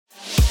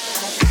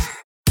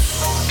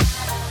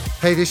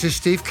Hey, this is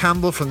Steve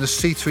Campbell from the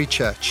C3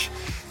 Church.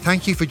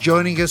 Thank you for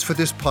joining us for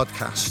this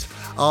podcast.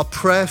 Our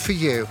prayer for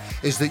you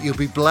is that you'll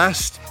be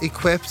blessed,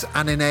 equipped,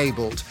 and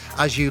enabled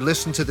as you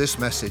listen to this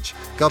message.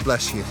 God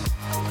bless you.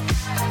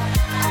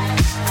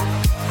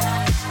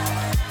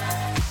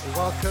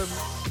 Welcome.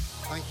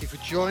 Thank you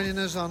for joining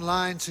us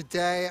online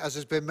today. As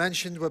has been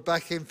mentioned, we're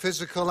back in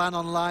physical and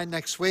online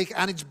next week,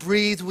 and it's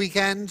Breathe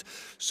Weekend.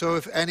 So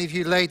if any of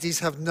you ladies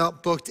have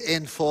not booked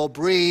in for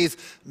Breathe,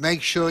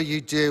 make sure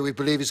you do. We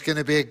believe it's going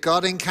to be a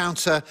God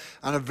encounter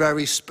and a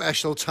very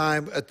special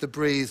time at the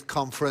Breathe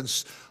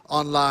conference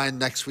online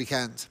next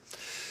weekend.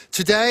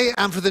 Today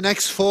and for the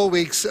next 4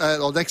 weeks,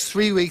 or next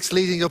 3 weeks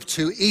leading up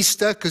to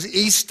Easter, because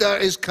Easter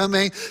is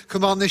coming.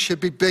 Come on, this should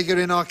be bigger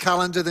in our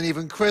calendar than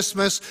even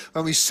Christmas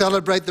when we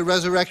celebrate the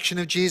resurrection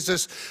of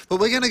Jesus. But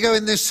we're going to go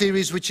in this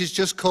series, which is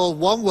just called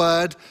one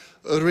word,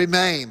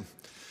 remain.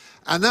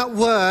 And that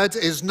word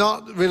is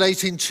not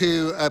relating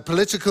to a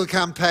political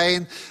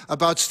campaign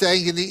about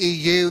staying in the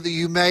EU that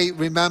you may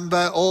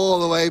remember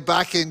all the way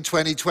back in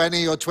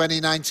 2020 or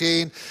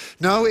 2019.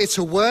 No, it's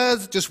a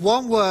word, just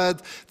one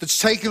word, that's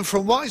taken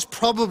from what is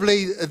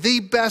probably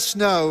the best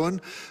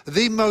known,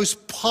 the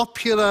most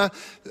popular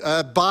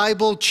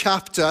Bible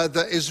chapter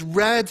that is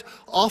read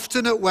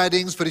often at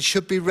weddings, but it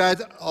should be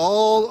read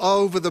all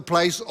over the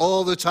place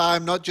all the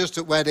time, not just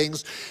at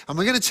weddings. And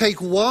we're going to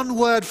take one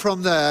word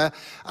from there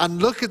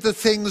and look at the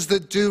things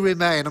that do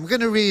remain. I'm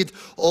going to read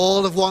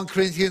all of 1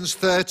 Corinthians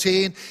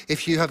 13.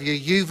 If you have your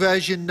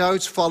YouVersion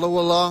notes, follow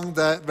along.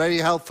 They're very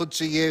helpful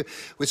to you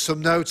with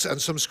some notes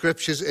and some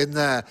scriptures in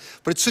there.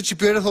 But it's such a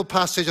beautiful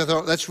passage. I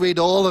thought, let's read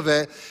all of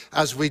it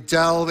as we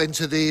delve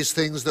into these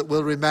things that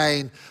will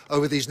remain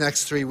over these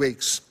next 3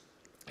 weeks.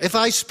 If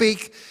I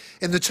speak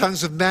in the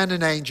tongues of men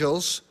and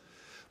angels,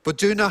 but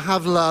do not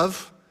have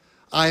love,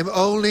 I am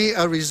only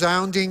a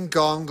resounding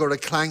gong or a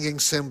clanging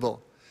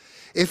cymbal.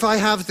 If I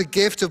have the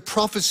gift of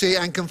prophecy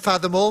and can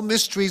fathom all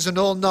mysteries and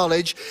all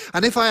knowledge,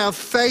 and if I have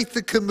faith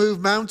that can move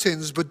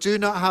mountains, but do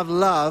not have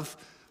love,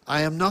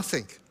 I am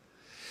nothing.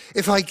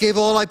 If I give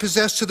all I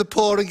possess to the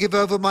poor and give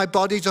over my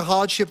body to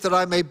hardship that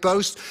I may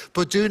boast,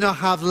 but do not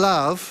have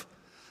love,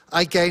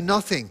 I gain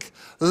nothing.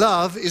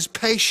 Love is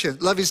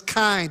patient. Love is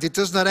kind. It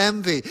does not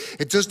envy.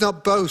 It does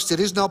not boast.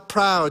 It is not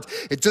proud.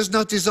 It does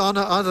not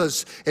dishonor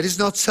others. It is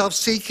not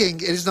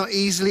self-seeking. It is not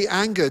easily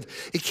angered.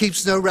 It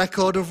keeps no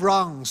record of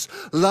wrongs.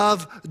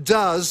 Love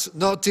does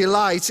not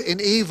delight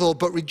in evil,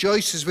 but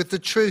rejoices with the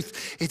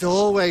truth. It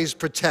always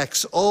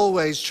protects,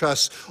 always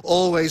trusts,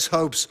 always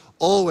hopes,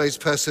 always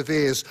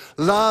perseveres.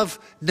 Love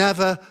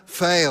never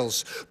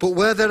fails. But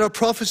where there are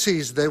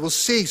prophecies, they will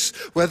cease.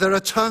 Where there are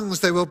tongues,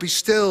 they will be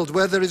stilled.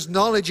 Where there is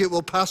knowledge, it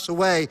will pass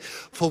away.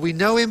 For we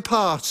know in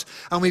part,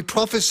 and we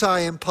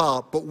prophesy in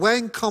part. But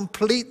when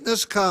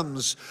completeness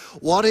comes,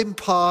 what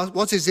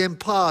is in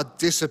part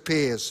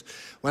disappears.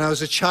 When I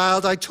was a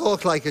child, I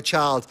talked like a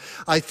child.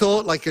 I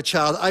thought like a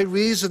child. I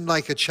reasoned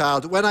like a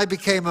child. When I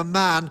became a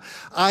man,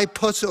 I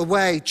put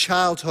away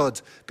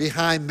childhood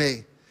behind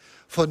me.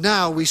 For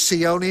now we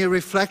see only a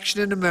reflection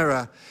in a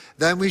mirror.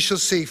 Then we shall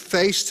see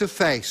face to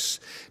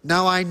face.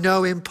 Now I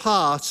know in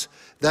part,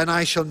 then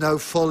I shall know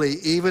fully,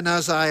 even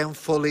as I am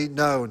fully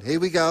known. Here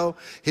we go.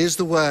 Here's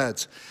the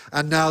words.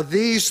 And now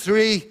these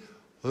three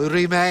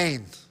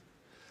remain: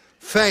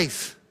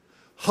 faith,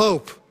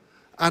 hope,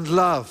 and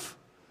love.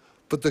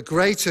 But the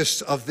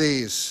greatest of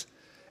these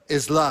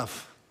is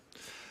love.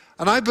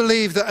 And I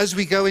believe that as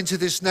we go into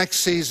this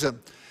next season,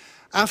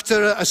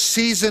 after a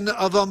season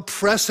of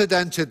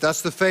unprecedented,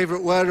 that's the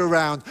favorite word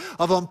around,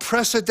 of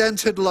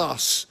unprecedented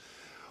loss,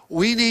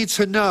 we need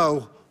to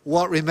know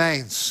what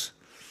remains.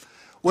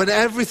 When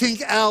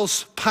everything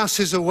else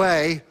passes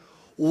away,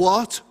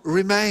 what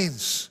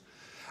remains?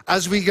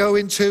 As we go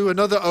into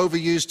another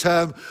overused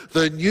term,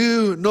 the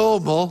new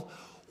normal,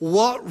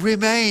 what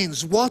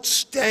remains? What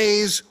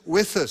stays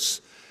with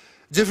us?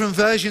 Different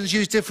versions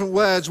use different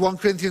words. 1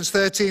 Corinthians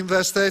 13,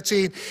 verse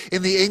 13,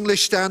 in the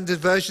English Standard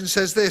Version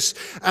says this: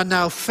 and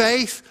now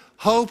faith,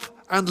 hope,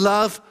 and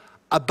love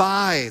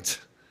abide.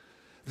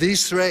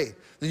 These three.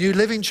 The New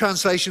Living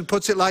Translation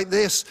puts it like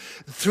this: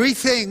 three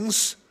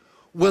things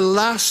will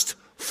last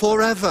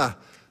forever: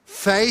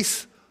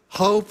 faith,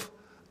 hope,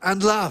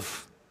 and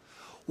love.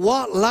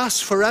 What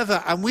lasts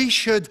forever? And we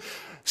should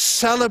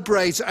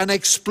celebrate and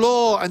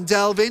explore and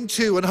delve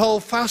into and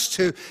hold fast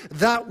to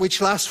that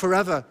which lasts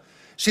forever.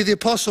 See, the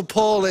Apostle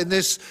Paul in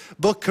this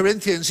book,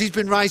 Corinthians, he's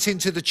been writing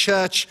to the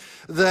church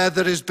there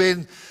that has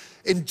been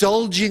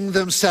indulging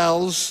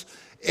themselves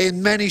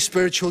in many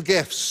spiritual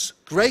gifts.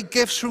 Great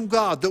gifts from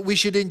God that we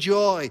should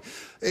enjoy.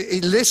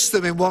 He lists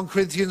them in 1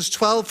 Corinthians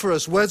 12 for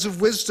us: words of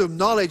wisdom,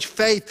 knowledge,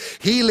 faith,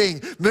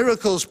 healing,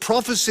 miracles,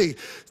 prophecy,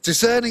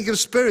 discerning of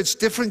spirits,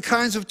 different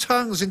kinds of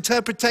tongues,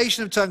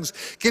 interpretation of tongues,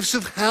 gifts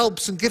of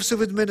helps and gifts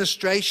of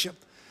administration.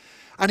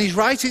 And he's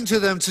writing to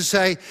them to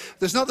say,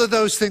 there's not that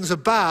those things are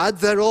bad,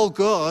 they're all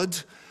good.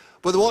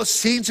 But what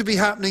seemed to be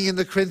happening in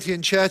the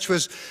Corinthian church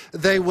was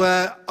they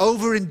were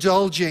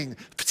overindulging,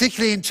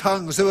 particularly in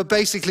tongues. They were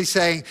basically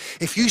saying,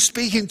 if you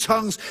speak in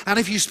tongues, and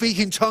if you speak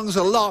in tongues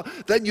a lot,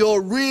 then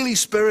you're really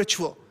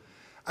spiritual.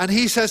 And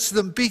he says to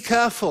them, be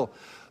careful.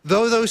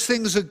 Though those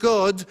things are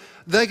good,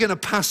 they're going to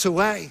pass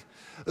away.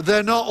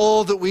 They're not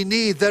all that we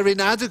need. They're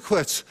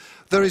inadequate.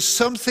 There is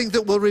something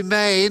that will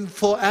remain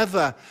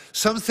forever.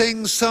 Some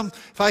things,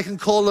 if I can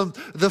call them,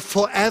 the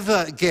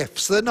forever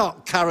gifts. They're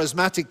not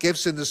charismatic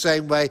gifts in the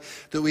same way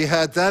that we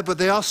heard there, but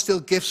they are still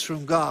gifts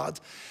from God.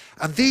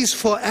 And these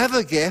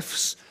forever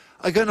gifts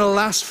are going to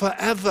last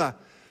forever.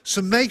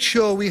 So make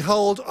sure we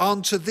hold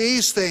on to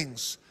these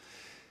things.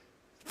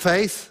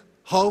 Faith,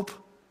 hope,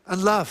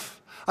 and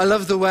love. I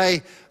love the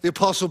way the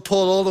Apostle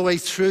Paul, all the way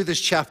through this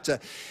chapter,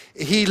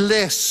 he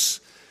lists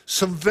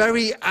some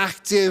very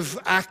active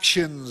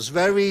actions,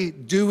 very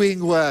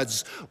doing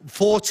words.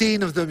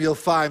 14 of them you'll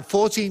find,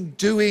 14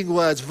 doing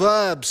words,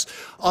 verbs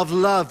of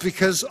love,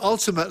 because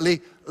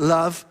ultimately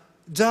love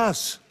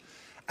does.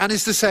 And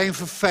it's the same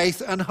for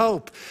faith and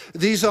hope.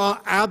 These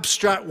are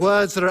abstract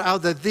words that are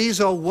out there.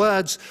 These are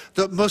words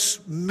that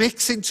must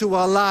mix into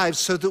our lives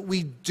so that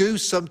we do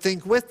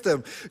something with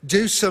them.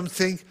 Do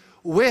something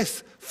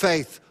with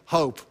faith,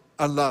 hope,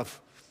 and love.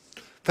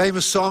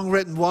 Famous song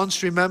written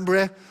once, remember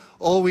it?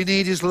 All we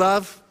need is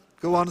love.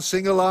 Go on,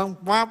 sing along.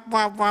 Wah,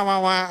 wah, wah,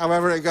 wah, wah,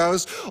 however it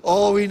goes.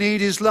 All we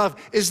need is love.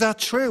 Is that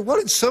true? Well,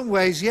 in some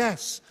ways,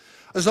 yes.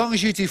 As long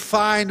as you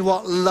define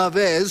what love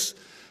is,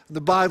 and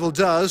the Bible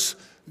does,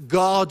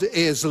 God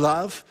is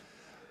love.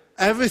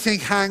 Everything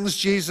hangs,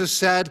 Jesus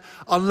said,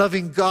 on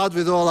loving God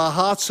with all our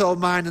heart, soul,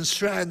 mind, and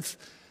strength,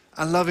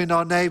 and loving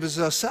our neighbors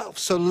as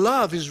ourselves. So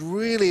love is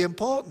really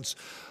important.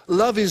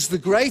 Love is the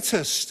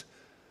greatest.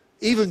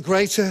 Even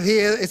greater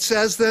here, it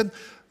says, than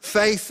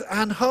faith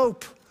and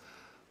hope.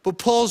 But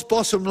Paul's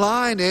bottom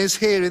line is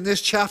here in this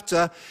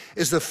chapter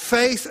is that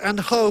faith and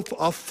hope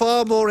are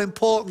far more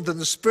important than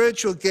the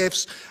spiritual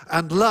gifts,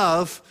 and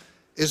love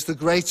is the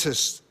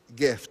greatest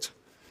gift.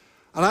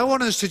 And I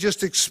want us to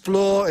just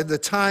explore in the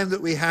time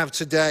that we have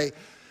today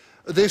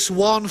this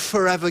one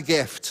forever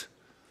gift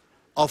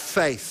of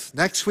faith.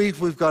 Next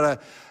week we're going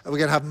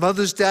to have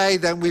Mother's Day,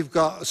 then we've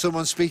got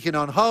someone speaking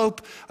on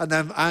hope, and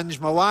then Ange,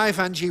 my wife,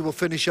 Angie, will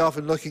finish off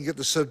in looking at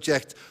the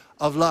subject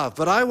of love.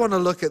 But I want to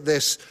look at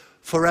this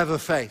forever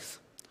faith.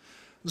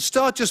 And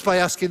start just by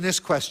asking this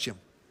question.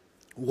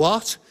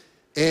 What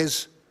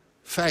is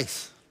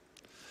faith?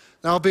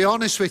 Now, I'll be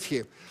honest with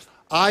you.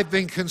 I've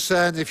been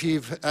concerned, if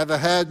you've ever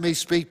heard me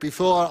speak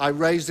before, I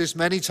raised this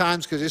many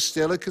times because it's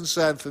still a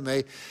concern for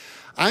me.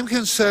 I'm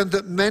concerned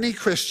that many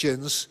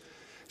Christians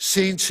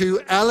seem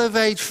to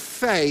elevate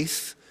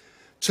faith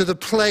to the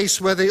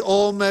place where they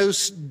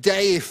almost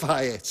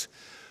deify it.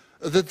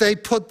 That they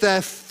put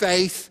their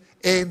faith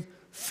in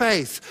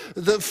faith.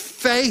 That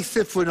faith,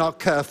 if we're not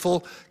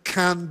careful,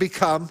 can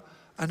become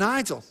an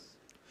idol.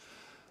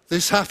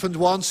 This happened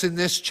once in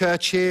this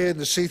church here, in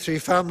the C3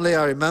 family,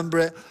 I remember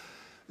it.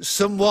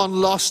 Someone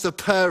lost a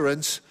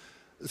parent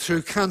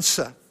through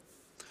cancer.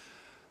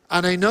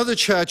 And another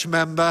church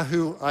member,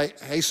 who I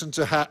hasten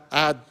to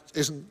add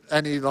isn't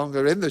any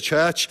longer in the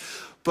church,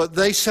 but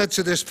they said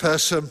to this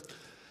person,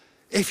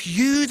 if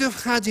you'd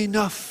have had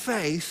enough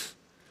faith,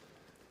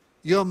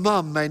 your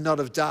mum may not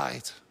have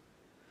died.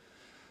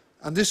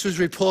 And this was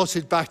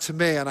reported back to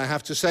me, and I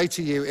have to say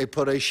to you, it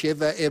put a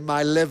shiver in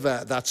my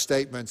liver, that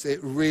statement.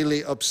 It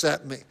really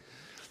upset me.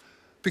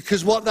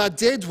 Because what that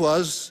did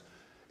was,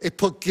 it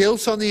put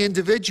guilt on the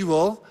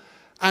individual,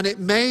 and it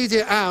made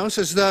it out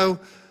as though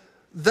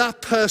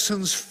that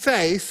person's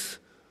faith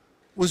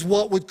was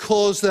what would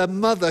cause their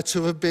mother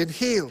to have been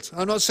healed.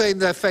 I'm not saying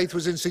their faith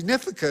was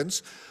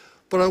insignificant,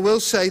 but I will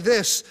say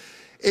this.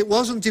 It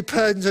wasn't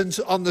dependent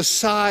on the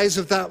size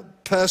of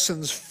that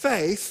person's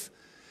faith.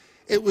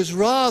 It was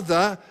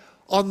rather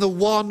on the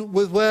one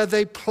with where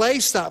they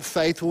placed that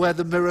faith, where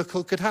the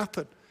miracle could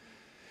happen.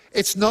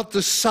 It's not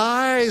the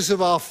size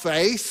of our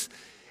faith,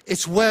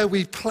 it's where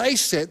we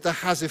place it that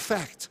has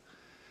effect.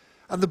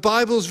 And the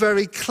Bible's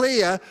very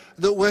clear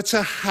that we're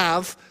to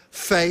have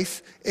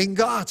faith in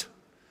God.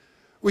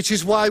 Which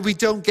is why we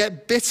don't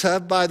get bitter,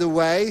 by the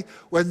way,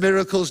 when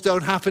miracles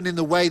don't happen in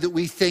the way that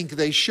we think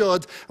they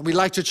should. And we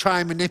like to try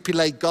and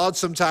manipulate God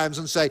sometimes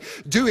and say,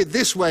 do it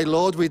this way,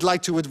 Lord. We'd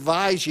like to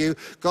advise you.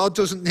 God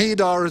doesn't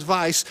need our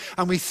advice.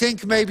 And we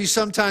think maybe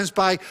sometimes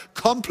by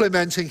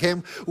complimenting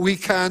him, we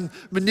can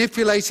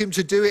manipulate him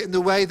to do it in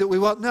the way that we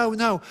want.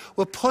 No.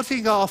 We're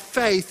putting our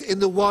faith in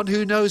the one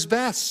who knows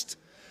best.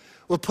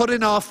 We're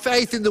putting our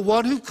faith in the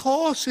one who, of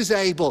course, is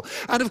able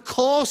and, of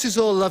course, is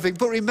all-loving.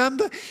 But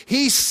remember,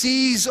 he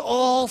sees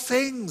all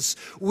things.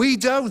 We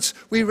don't.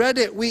 We read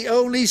it. We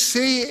only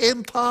see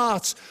in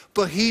part,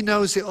 but he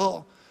knows it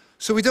all.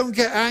 So we don't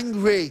get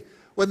angry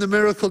when the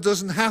miracle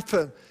doesn't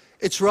happen.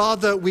 It's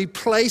rather we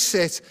place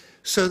it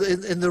so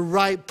that in the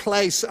right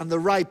place, and the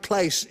right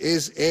place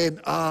is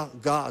in our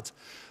God.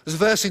 There's a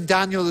verse in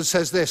Daniel that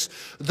says this,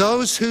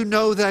 those who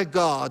know their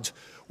God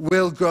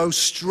will grow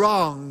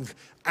strong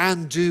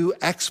and do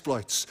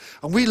exploits.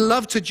 And we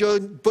love to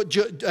jump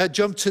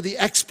to the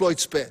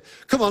exploits bit.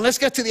 Come on, let's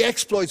get to the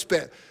exploits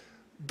bit.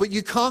 But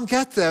you can't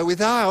get there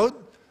without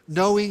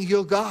knowing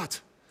your God.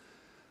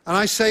 And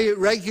I say it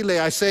regularly.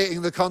 I say it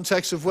in the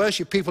context of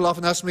worship. People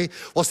often ask me,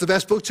 what's the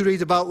best book to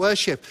read about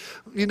worship?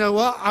 You know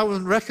what? I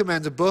wouldn't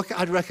recommend a book.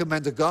 I'd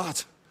recommend a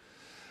God.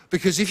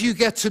 Because if you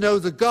get to know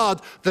the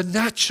God, the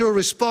natural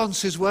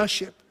response is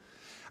worship.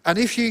 And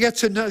if you get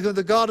to know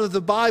the God of the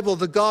Bible,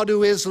 the God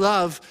who is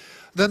love,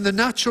 then the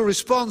natural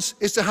response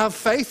is to have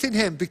faith in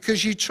him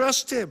because you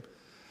trust him.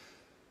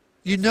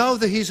 You know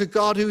that he's a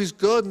God who is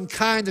good and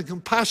kind and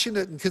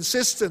compassionate and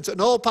consistent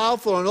and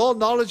all-powerful and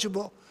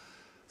all-knowledgeable.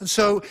 And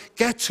so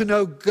get to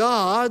know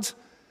God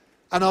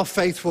and our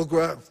faith will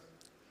grow.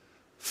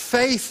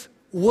 Faith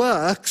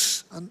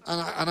works, and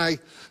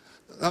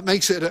that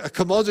makes it a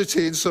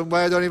commodity in some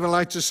way I don't even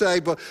like to say,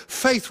 but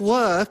faith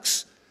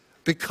works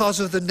because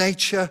of the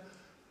nature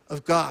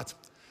of God.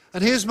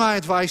 And here's my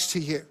advice to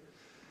you.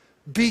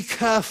 Be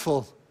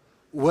careful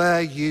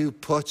where you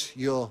put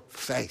your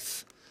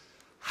faith.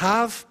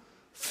 Have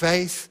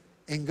faith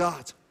in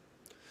God.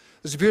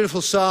 There's a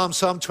beautiful psalm,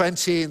 Psalm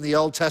 20 in the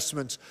Old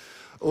Testament,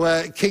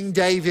 where King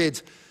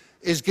David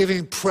is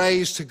giving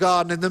praise to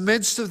God. And in the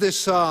midst of this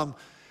psalm,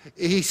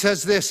 he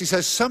says this, he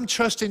says, some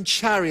trust in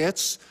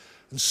chariots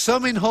and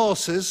some in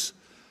horses,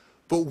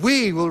 but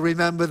we will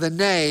remember the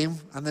name,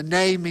 and the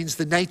name means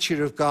the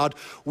nature of God.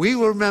 We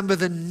will remember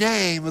the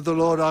name of the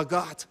Lord our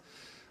God.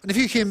 And if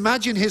you can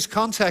imagine his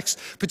context,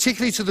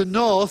 particularly to the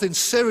north in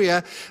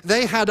Syria,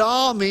 they had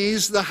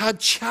armies that had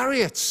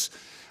chariots,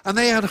 and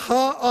they had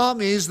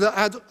armies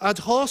that had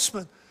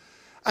horsemen.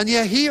 And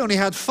yet he only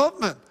had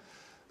footmen.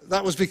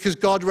 That was because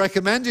God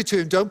recommended to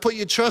him, don't put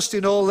your trust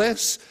in all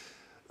this.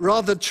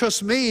 Rather,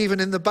 trust me even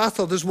in the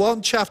battle. There's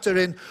one chapter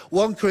in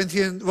 1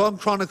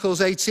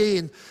 Chronicles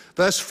 18,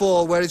 verse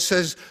 4, where it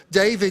says,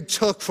 David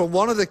took from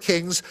one of the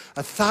kings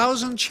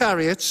 1,000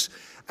 chariots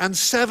and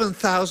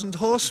 7,000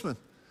 horsemen.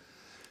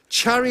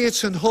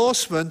 Chariots and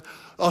horsemen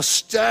are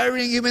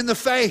staring him in the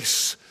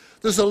face.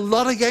 There's a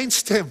lot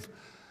against him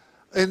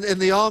in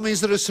the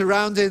armies that are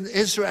surrounding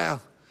Israel.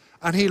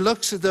 And he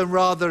looks at them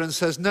rather and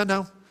says,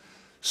 no,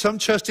 some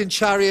trust in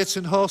chariots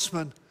and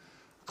horsemen.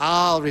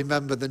 I'll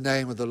remember the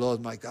name of the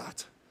Lord my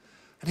God.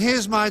 And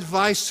here's my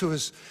advice to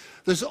us.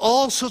 There's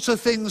all sorts of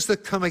things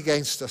that come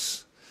against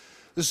us.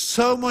 There's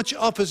so much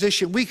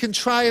opposition. We can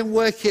try and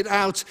work it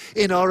out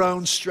in our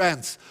own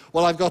strength.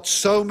 Well, I've got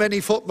so many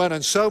footmen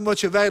and so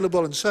much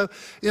available. And so,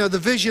 the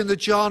vision that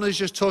John has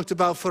just talked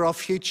about for our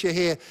future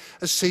here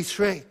at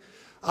C3.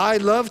 I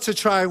love to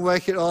try and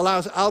work it all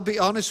out. I'll be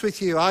honest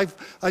with you. I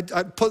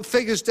put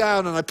figures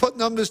down and I put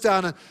numbers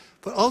down.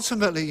 But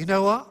ultimately, you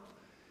know what?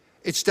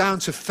 It's down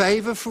to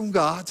favor from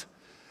God.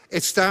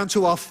 It's down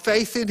to our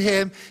faith in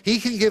him. He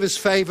can give us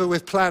favor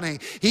with planning.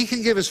 He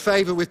can give us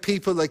favor with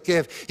people that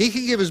give. He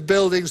can give us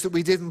buildings that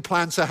we didn't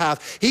plan to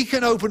have. He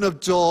can open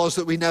up doors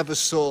that we never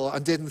saw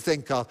and didn't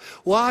think of.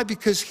 Why?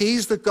 Because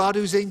he's the God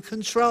who's in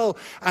control.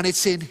 And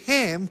it's in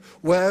him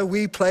where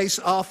we place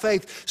our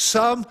faith.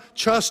 Some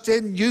trust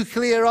in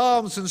nuclear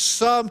arms and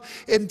some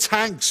in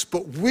tanks.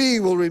 But we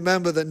will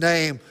remember the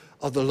name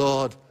of the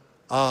Lord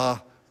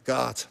our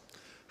God.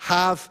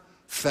 Have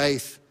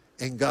faith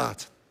in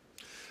God.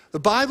 The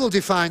Bible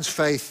defines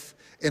faith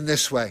in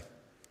this way.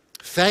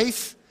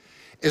 Faith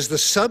is the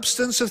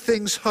substance of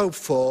things hoped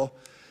for,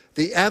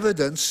 the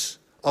evidence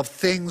of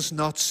things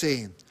not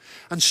seen.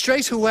 And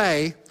straight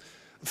away,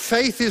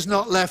 faith is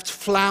not left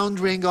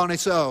floundering on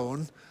its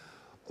own,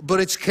 but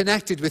it's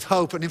connected with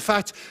hope. And in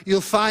fact,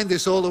 you'll find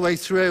this all the way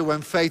through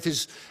when faith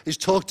is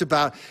talked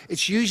about.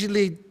 It's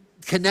usually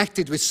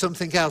connected with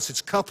something else.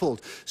 It's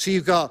coupled. So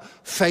you've got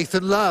faith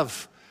and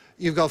love.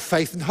 You've got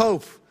faith and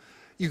hope.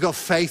 You've got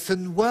faith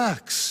and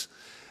works.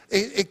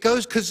 It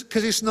goes, because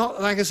it's not,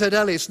 like I said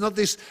earlier, it's not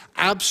this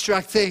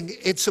abstract thing.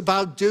 It's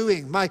about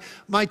doing.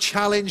 My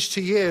challenge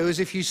to you is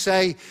if you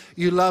say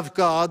you love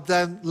God,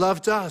 then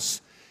love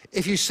does.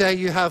 If you say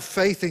you have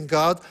faith in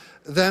God,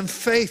 then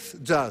faith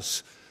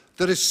does.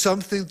 There is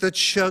something that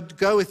should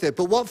go with it.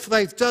 But what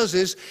faith does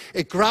is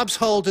it grabs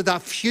hold of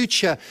that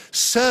future,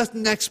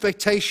 certain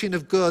expectation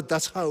of good,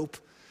 that's hope,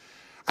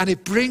 and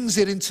it brings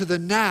it into the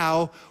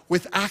now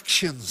with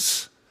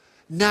actions.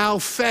 Now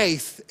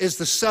faith is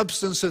the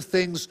substance of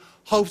things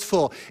hoped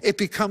for. It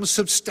becomes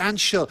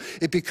substantial.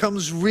 It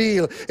becomes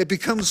real. It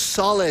becomes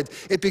solid.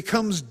 It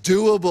becomes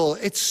doable.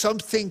 It's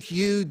something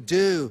you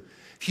do.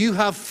 If you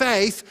have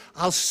faith,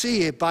 I'll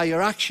see it by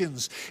your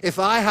actions. If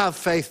I have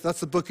faith,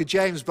 that's the book of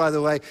James, by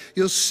the way,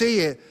 you'll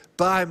see it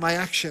by my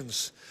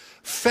actions.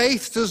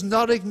 Faith does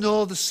not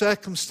ignore the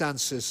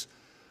circumstances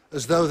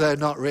as though they're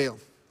not real.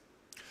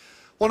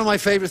 One of my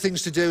favorite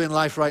things to do in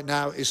life right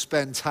now is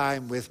spend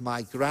time with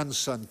my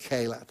grandson,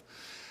 Caleb.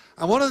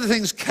 And one of the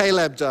things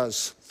Caleb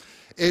does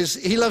is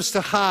he loves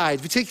to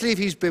hide, particularly if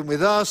he's been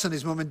with us and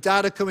his mum and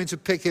dad are coming to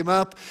pick him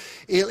up.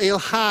 He'll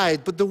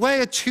hide. But the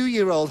way a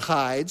 2-year-old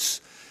hides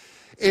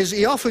is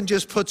he often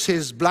just puts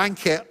his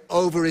blanket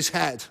over his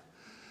head.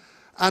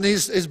 And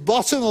his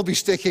bottom will be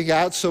sticking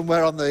out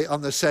somewhere on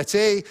the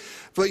settee,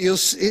 but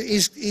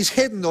he's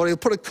hidden, or he'll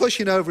put a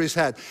cushion over his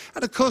head.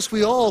 And of course,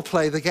 we all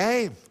play the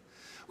game.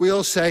 we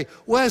all say,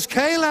 where's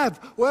Caleb?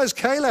 Where's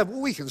Caleb?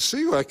 Well, we can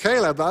see where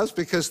Caleb is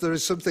because there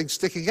is something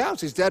sticking out,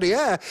 his derry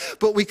hair,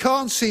 but we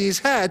can't see his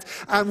head,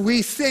 and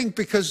we think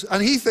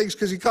and he thinks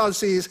because he can't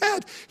see his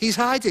head, he's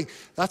hiding.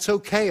 That's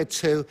okay at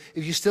 2.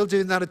 If you're still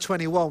doing that at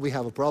 21, we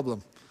have a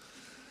problem.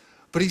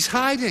 But he's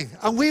hiding,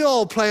 and we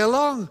all play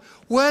along.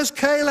 Where's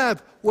Caleb?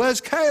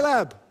 Where's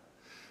Caleb?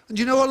 And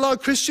you know what a lot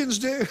of Christians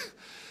do?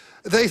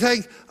 They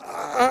think,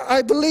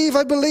 I believe,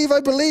 as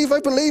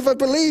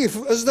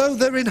though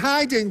they're in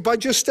hiding by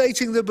just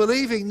stating they're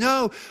believing.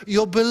 No,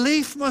 your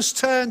belief must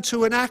turn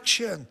to an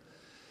action.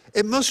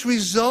 It must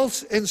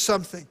result in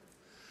something.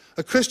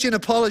 A Christian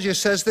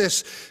apologist says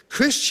this,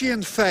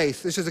 Christian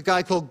faith, this is a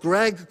guy called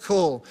Greg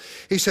Cole,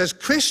 he says,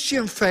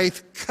 Christian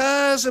faith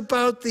cares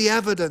about the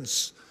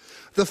evidence.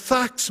 The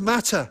facts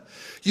matter.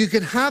 You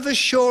can have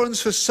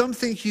assurance for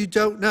something you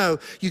don't know.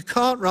 You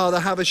can't rather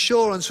have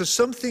assurance for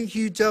something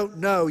you don't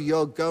know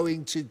you're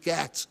going to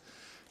get.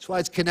 That's why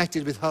it's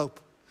connected with hope.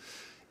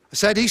 I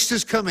said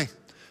Easter's coming.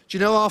 Do you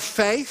know our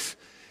faith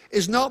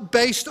is not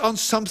based on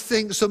some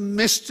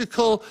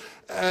mystical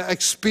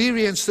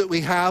experience that we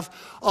have.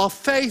 Our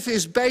faith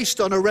is based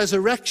on a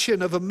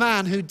resurrection of a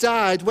man who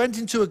died, went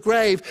into a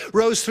grave,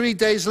 rose 3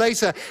 days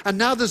later, and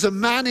now there's a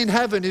man in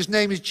heaven, his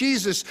name is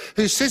Jesus,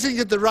 who's sitting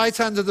at the right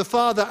hand of the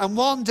Father and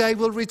one day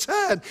will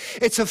return.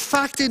 It's a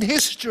fact in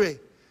history.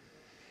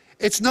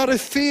 It's not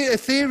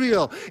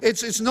ethereal.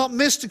 It's not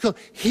mystical.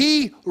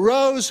 He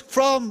rose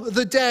from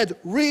the dead,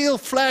 real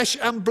flesh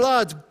and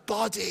blood,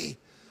 body.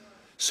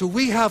 So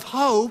we have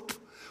hope,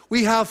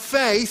 we have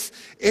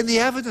faith in the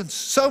evidence.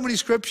 So many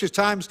scriptures,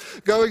 time's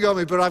going on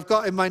me, but I've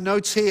got in my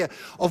notes here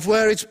of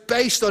where it's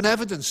based on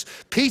evidence.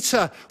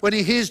 Peter, when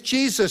he hears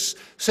Jesus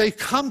say,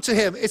 come to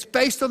him, it's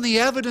based on the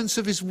evidence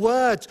of his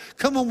word.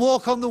 Come and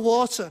walk on the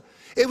water.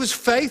 It was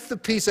faith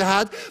that Peter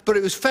had, but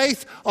it was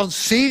faith on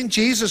seeing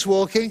Jesus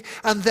walking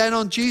and then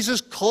on Jesus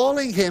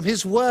calling him.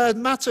 His word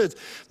mattered.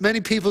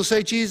 Many people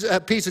say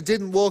Peter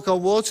didn't walk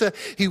on water.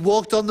 He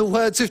walked on the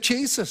words of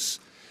Jesus,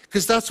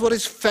 because that's what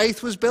his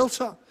faith was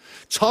built on.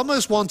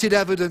 Thomas wanted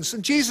evidence,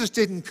 and Jesus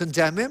didn't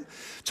condemn him.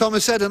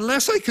 Thomas said,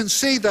 unless I can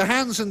see the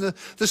hands and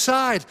the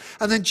side.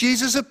 And then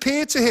Jesus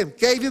appeared to him,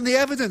 gave him the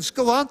evidence.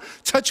 Go on,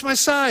 touch my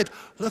side.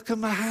 Look at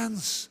my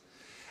hands.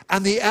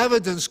 And the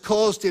evidence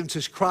caused him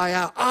to cry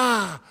out,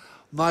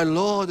 my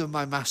Lord and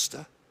my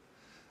Master.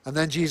 And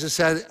then Jesus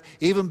said,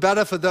 even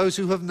better for those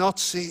who have not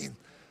seen,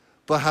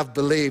 but have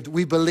believed.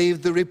 We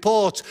believe the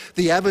report,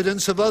 the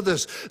evidence of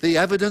others, the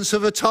evidence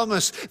of a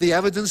Thomas, the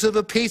evidence of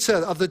a Peter,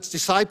 of the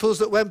disciples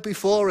that went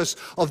before us,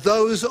 of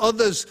those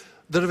others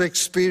that have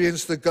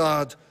experienced the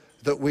God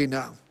that we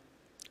know.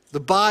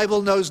 The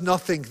Bible knows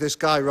nothing, this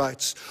guy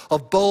writes,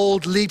 of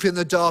bold leap in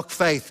the dark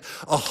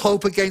faith, a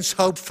hope against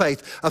hope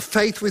faith, a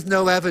faith with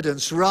no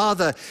evidence.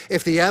 Rather,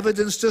 if the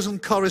evidence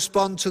doesn't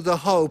correspond to the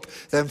hope,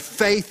 then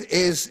faith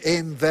is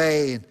in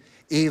vain,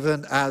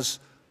 even as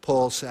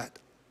Paul said.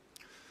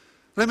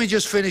 Let me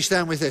just finish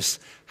then with this.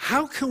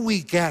 How can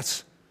we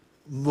get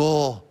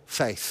more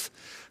faith?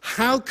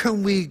 How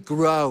can we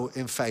grow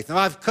in faith? Now,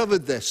 I've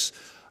covered this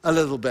a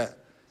little bit.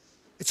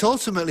 It's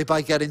ultimately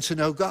by getting to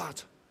know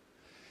God.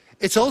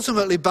 It's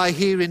ultimately by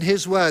hearing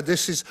his word.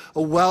 This is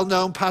a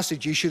well-known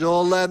passage. You should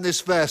all learn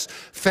this verse.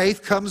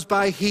 Faith comes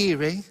by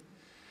hearing,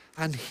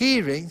 and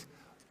hearing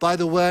by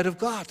the word of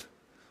God,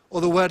 or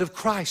the word of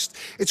Christ.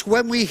 It's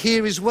when we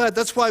hear his word.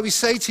 That's why we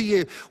say to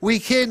you,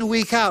 week in,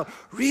 week out,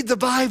 read the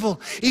Bible,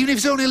 even if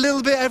it's only a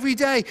little bit every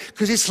day,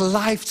 because it's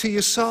life to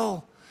your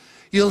soul.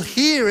 You'll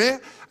hear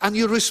it and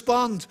you'll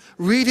respond.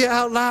 Read it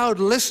out loud,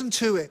 listen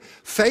to it.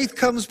 Faith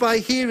comes by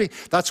hearing.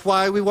 That's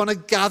why we want to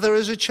gather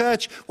as a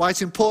church, why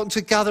it's important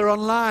to gather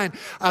online.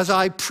 As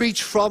I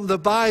preach from the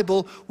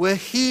Bible, we're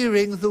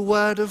hearing the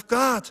word of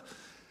God.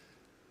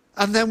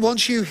 And then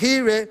once you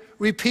hear it,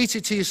 repeat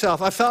it to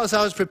yourself. I felt as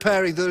I was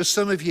preparing, there are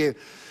some of you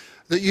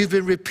that you've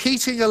been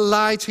repeating a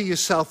lie to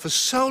yourself for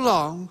so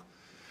long,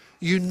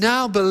 you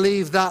now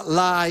believe that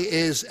lie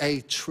is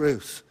a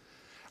truth.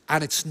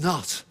 And it's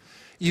not.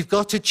 You've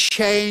got to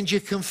change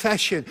your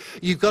confession.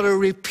 You've got to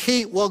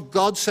repeat what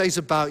God says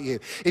about you.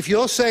 If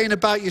you're saying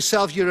about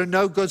yourself, you're a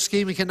no-good,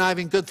 scheming,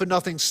 conniving,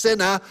 good-for-nothing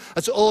sinner,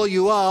 that's all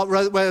you are,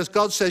 whereas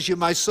God says you're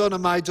my son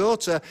and my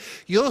daughter,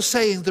 you're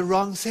saying the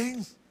wrong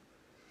thing.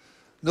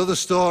 Another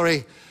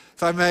story,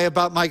 if I may,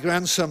 about my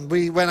grandson.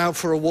 We went out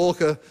for a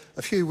walk a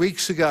few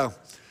weeks ago.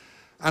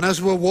 And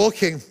as we're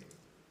walking,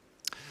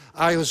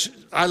 I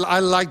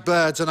like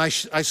birds, and I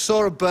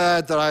saw a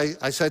bird that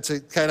I said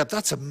to Caleb,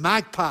 that's a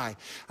magpie.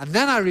 And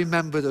then I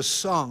remembered a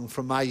song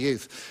from my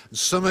youth. And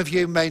some of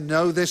you may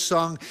know this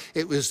song.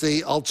 It was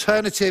the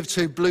alternative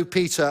to Blue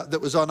Peter that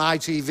was on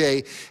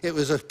ITV. It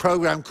was a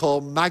program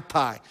called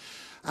Magpie.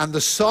 And the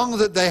song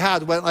that they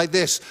had went like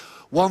this: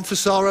 1 for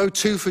sorrow,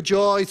 2 for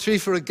joy, 3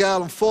 for a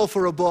girl, and 4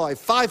 for a boy.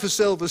 5 for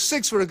silver,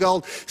 6 for a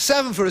gold,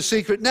 7 for a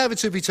secret, never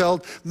to be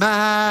told.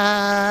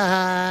 Magpie.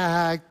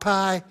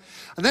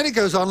 And then it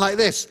goes on like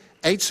this: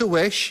 8's a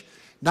wish,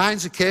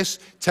 9's a kiss,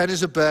 10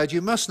 is a bird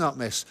you must not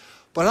miss.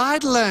 But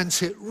I'd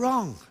learnt it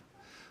wrong.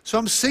 So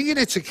I'm singing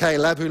it to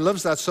Caleb, who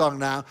loves that song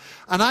now.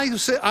 And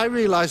I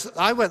realized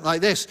I went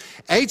like this.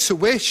 8's a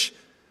wish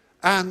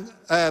and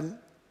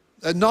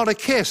not a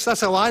kiss.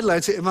 That's how I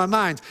learned it in my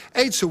mind.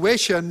 8's a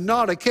wish and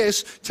not a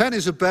kiss. 10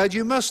 is a bird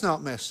you must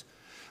not miss.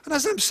 And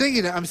as I'm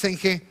singing it, I'm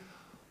thinking,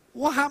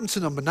 what happened to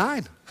number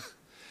 9?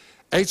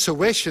 8's a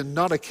wish and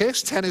not a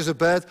kiss. 10 is a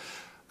bird.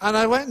 And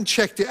I went and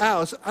checked it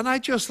out, and I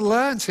just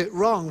learnt it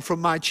wrong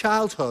from my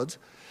childhood.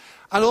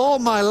 And all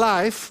my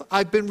life,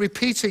 I've been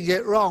repeating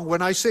it wrong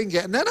when I sing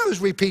it. And then I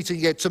was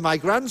repeating it to my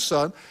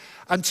grandson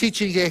and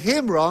teaching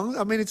him wrong.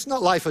 I mean, it's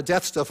not life or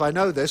death stuff, I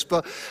know this,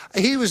 but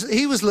he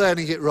was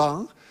learning it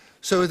wrong.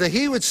 So that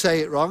he would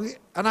say it wrong.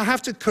 And I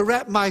have to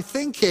correct my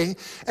thinking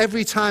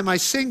every time I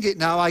sing it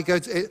now. I go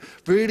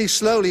really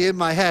slowly in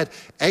my head.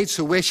 8's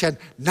a wish and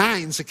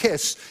 9's a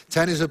kiss.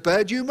 10 is a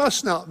bird you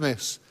must not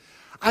miss.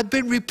 I've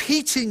been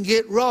repeating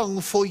it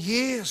wrong for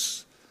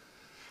years.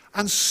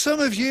 And some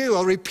of you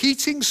are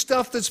repeating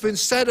stuff that's been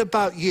said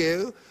about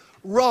you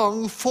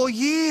wrong for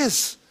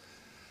years.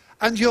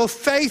 And your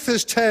faith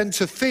has turned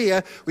to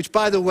fear, which,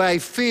 by the way,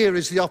 fear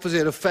is the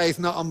opposite of faith,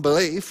 not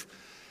unbelief.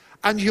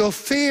 And your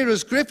fear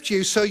has gripped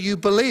you, so you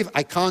believe,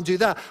 I can't do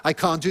that, I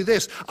can't do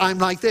this, I'm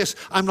like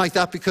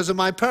that because of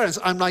my parents,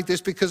 I'm like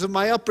this because of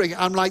my upbringing,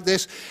 I'm like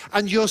this.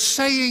 And you're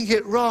saying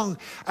it wrong,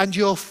 and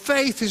your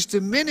faith is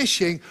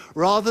diminishing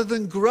rather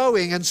than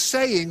growing and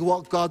saying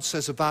what God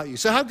says about you.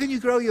 So how can you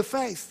grow your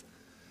faith?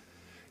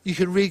 You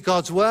can read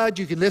God's word,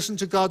 you can listen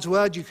to God's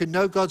word, you can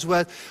know God's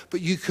word,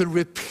 but you can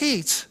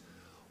repeat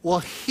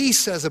what he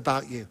says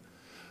about you.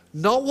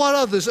 Not what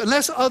others,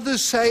 unless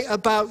others say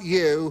about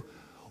you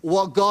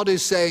what God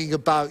is saying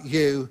about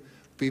you,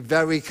 be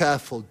very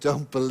careful.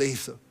 Don't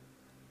believe them.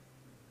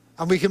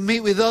 And we can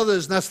meet with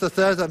others, and that's the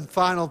third and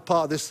final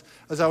part of this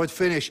as I would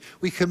finish.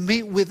 We can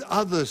meet with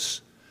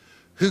others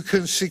who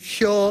can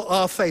secure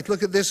our faith.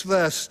 Look at this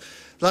verse,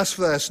 last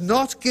verse.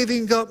 Not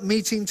giving up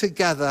meeting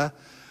together,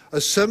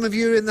 as some of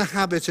you are in the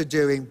habit of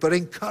doing, but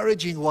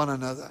encouraging one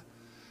another.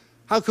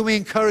 How can we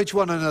encourage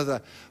one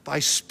another? By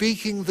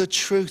speaking the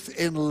truth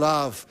in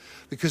love.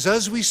 Because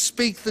as we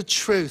speak the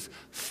truth,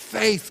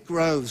 faith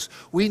grows.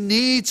 We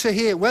need to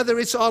hear, whether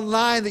it's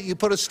online that you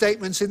put a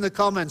statement in the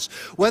comments,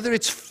 whether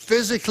it's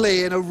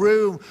physically in a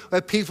room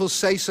where people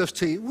say stuff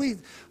to you.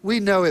 We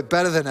know it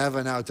better than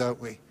ever now, don't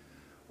we?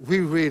 We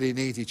really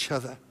need each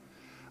other.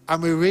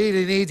 And we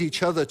really need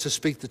each other to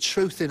speak the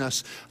truth in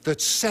us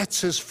that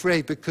sets us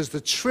free, because the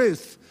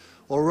truth,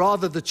 or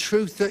rather the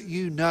truth that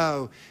you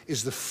know,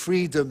 is the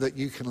freedom that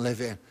you can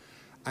live in.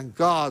 And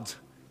God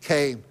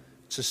came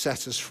to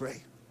set us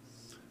free.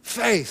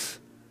 Faith,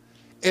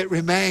 it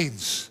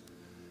remains.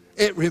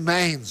 It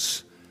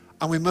remains.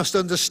 And we must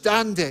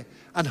understand it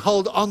and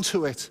hold on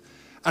to it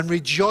and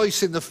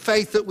rejoice in the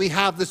faith that we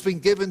have that's been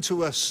given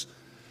to us,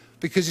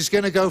 because it's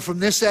going to go from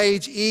this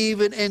age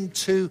even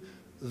into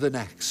the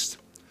next.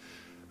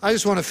 I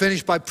just want to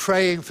finish by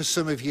praying for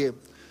some of you.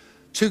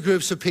 2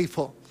 groups of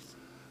people.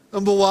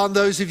 Number one,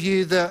 those of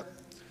you that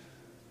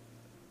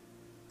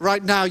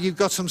right now you've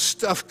got some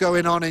stuff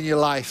going on in your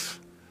life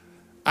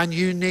and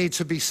you need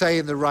to be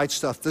saying the right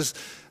stuff.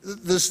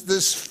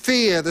 There's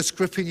fear that's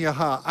gripping your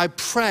heart. I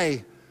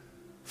pray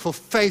for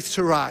faith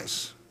to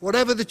rise,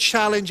 whatever the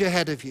challenge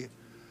ahead of you.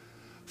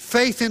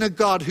 Faith in a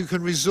God who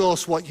can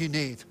resource what you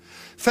need.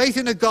 Faith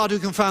in a God who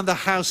can find the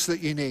house that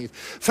you need.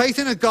 Faith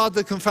in a God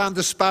that can find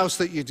the spouse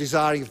that you're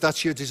desiring, if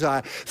that's your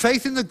desire.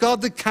 Faith in the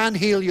God that can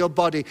heal your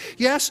body.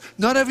 Yes,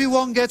 not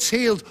everyone gets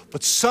healed,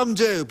 but some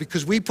do,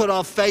 because we put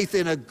our faith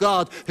in a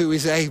God who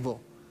is able.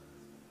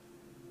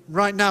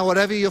 Right now,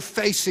 whatever you're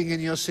facing in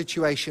your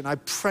situation, I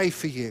pray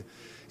for you.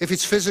 If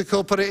it's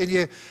physical,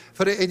 lay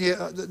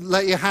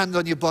your hand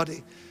on your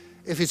body.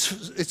 If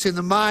it's in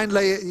the mind,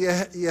 lay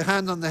your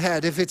hand on the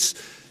head. If it's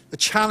a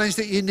challenge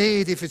that you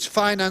need, if it's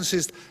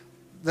finances,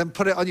 then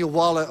put it on your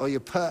wallet or your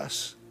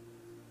purse.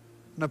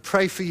 And I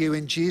pray for you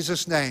in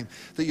Jesus' name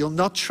that you'll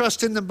not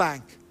trust in the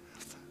bank,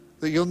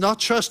 that you'll not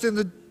trust in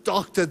the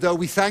doctor, though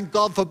we thank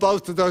God for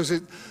both of those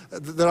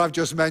that I've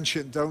just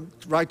mentioned. Don't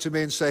write to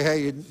me and say,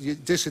 hey, you're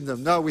dissing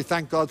them. No, we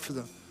thank God for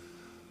them.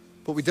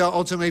 But we don't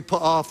ultimately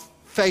put our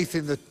faith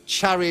in the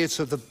chariots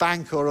of the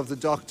bank or of the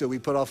doctor. We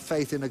put our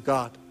faith in a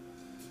God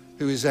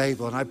who is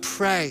able. And I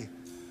pray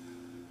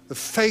the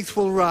faith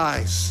will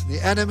rise. The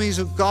enemies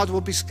of God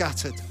will be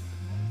scattered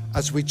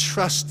as we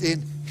trust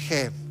in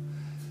him.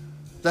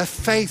 Let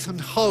faith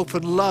and hope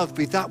and love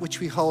be that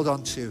which we hold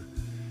on to.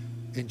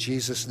 In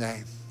Jesus'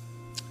 name,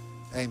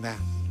 amen.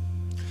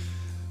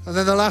 And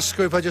then the last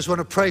group I just want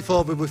to pray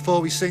for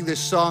before we sing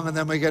this song, and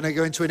then we're going to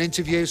go into an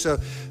interview. So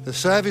the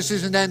service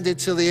isn't ended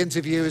till the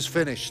interview is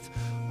finished.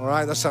 All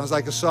right, that sounds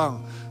like a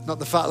song. Not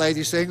the fat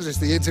lady sings, it's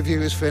the interview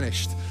is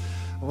finished.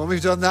 And when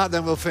we've done that,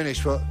 then we'll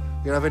finish. But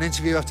we're going to have an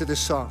interview after this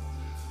song.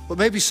 But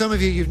maybe some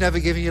of you've never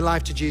given your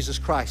life to Jesus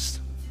Christ.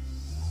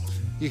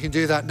 You can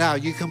do that now.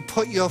 You can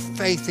put your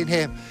faith in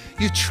him.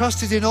 You've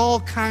trusted in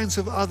all kinds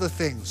of other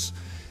things.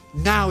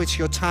 Now it's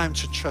your time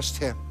to trust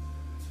him.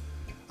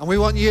 And we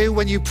want you,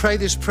 when you pray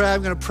this prayer,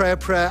 I'm going to pray a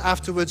prayer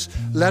afterwards,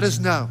 let us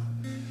know.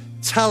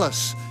 Tell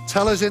us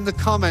Tell us in the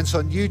comments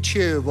on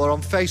YouTube or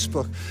on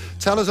Facebook.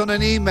 Tell us on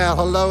an email,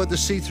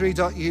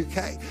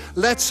 hello@thec3.uk.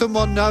 Let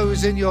someone know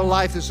who's in your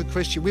life as a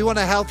Christian. We want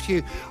to help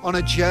you on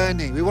a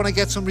journey. We want to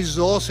get some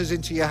resources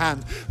into your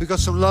hand. We've got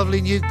some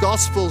lovely new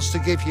gospels to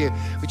give you,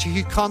 which if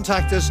you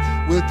contact us,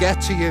 we'll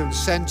get to you and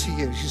send to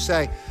you. As you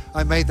say,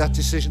 I made that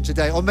decision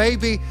today. Or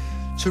maybe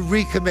to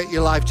recommit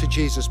your life to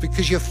Jesus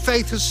because your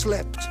faith has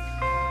slipped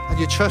and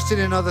you're trusting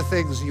in other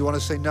things and you want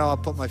to say, no, I'll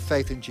put my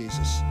faith in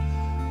Jesus.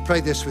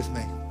 Pray this with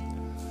me.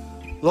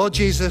 Lord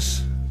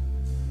Jesus,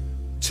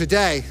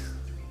 today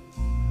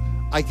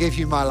I give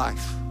you my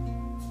life.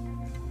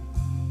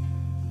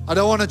 I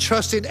don't want to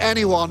trust in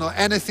anyone or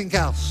anything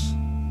else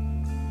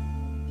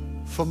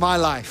for my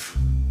life.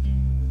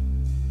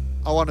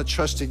 I want to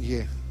trust in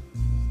you.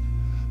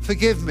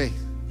 Forgive me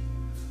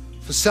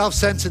for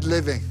self-centered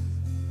living.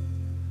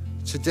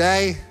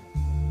 Today,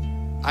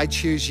 I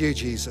choose you,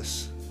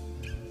 Jesus,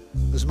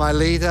 as my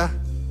leader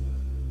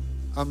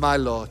and my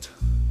Lord.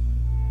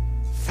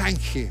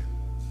 Thank you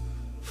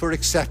for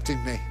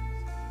accepting me.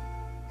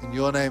 In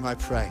your name I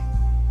pray.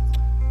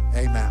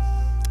 Amen.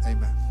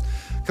 Amen.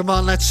 Come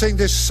on, let's sing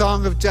this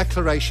song of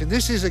declaration.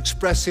 This is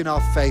expressing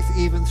our faith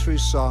even through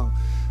song.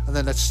 And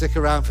then let's stick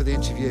around for the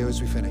interview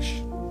as we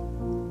finish.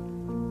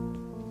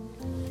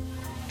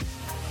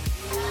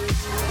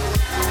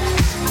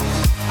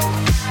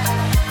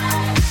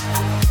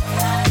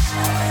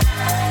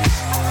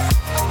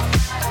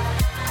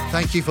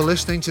 Thank you for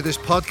listening to this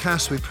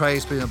podcast. We pray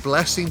it's been a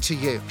blessing to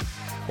you.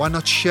 Why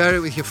not share it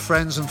with your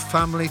friends and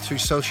family through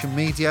social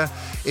media?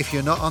 If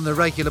you're not on the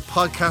regular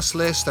podcast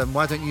list, then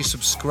why don't you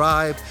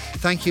subscribe?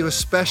 Thank you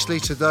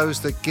especially to those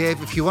that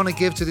give. If you want to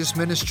give to this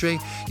ministry,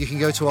 you can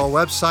go to our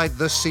website,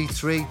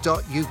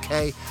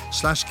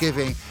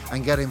 thec3.uk/giving,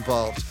 and get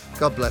involved.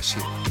 God bless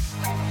you.